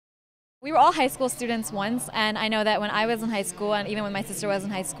We were all high school students once, and I know that when I was in high school, and even when my sister was in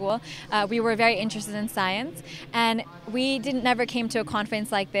high school, we were very interested in science, and we never came to a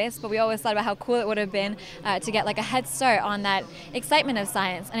conference like this, but we always thought about how cool it would have been to get like a head start on that excitement of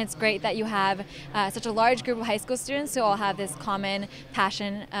science. And it's great that you have such a large group of high school students who all have this common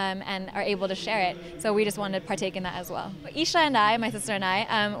passion and are able to share it. So we just wanted to partake in that as well. Isha and I, my sister and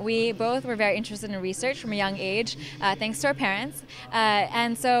I, we both were very interested in research from a young age, thanks to our parents,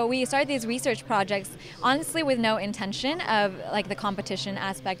 and so we started these research projects honestly with no intention of like the competition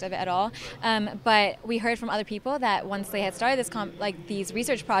aspect of it at all, but we heard from other people that once they had started these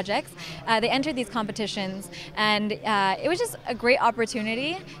research projects, they entered these competitions, and it was just a great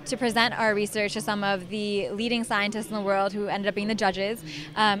opportunity to present our research to some of the leading scientists in the world who ended up being the judges,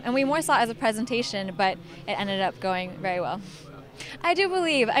 and we more saw it as a presentation, but it ended up going very well. I do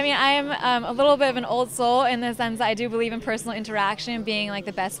believe. I mean, I am a little bit of an old soul in the sense that I do believe in personal interaction being like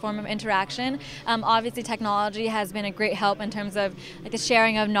the best form of interaction. Obviously, technology has been a great help in terms of like the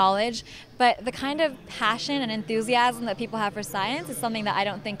sharing of knowledge, but the kind of passion and enthusiasm that people have for science is something that I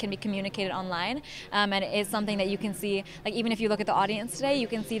don't think can be communicated online, and it is something that you can see, like even if you look at the audience today, you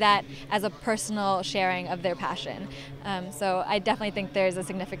can see that as a personal sharing of their passion. So I definitely think there's a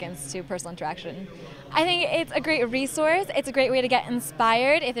significance to personal interaction. I think it's a great resource. It's a great way to get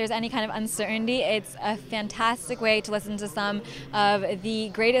inspired if there's any kind of uncertainty. It's a fantastic way to listen to some of the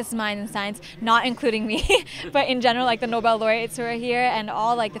greatest minds in science, not including me, but in general, like the Nobel laureates who are here and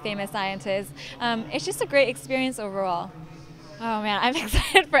all like the famous scientists. It's just a great experience overall. Oh man, I'm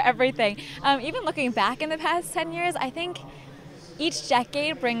excited for everything. Even looking back in the past 10 years, I think each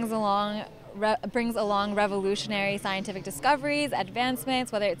decade brings along revolutionary scientific discoveries,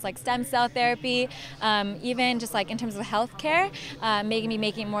 advancements, whether it's like stem cell therapy, even just like in terms of healthcare, making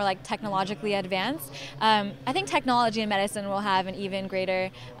it more like technologically advanced. I think technology and medicine will have an even greater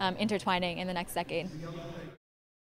intertwining in the next decade.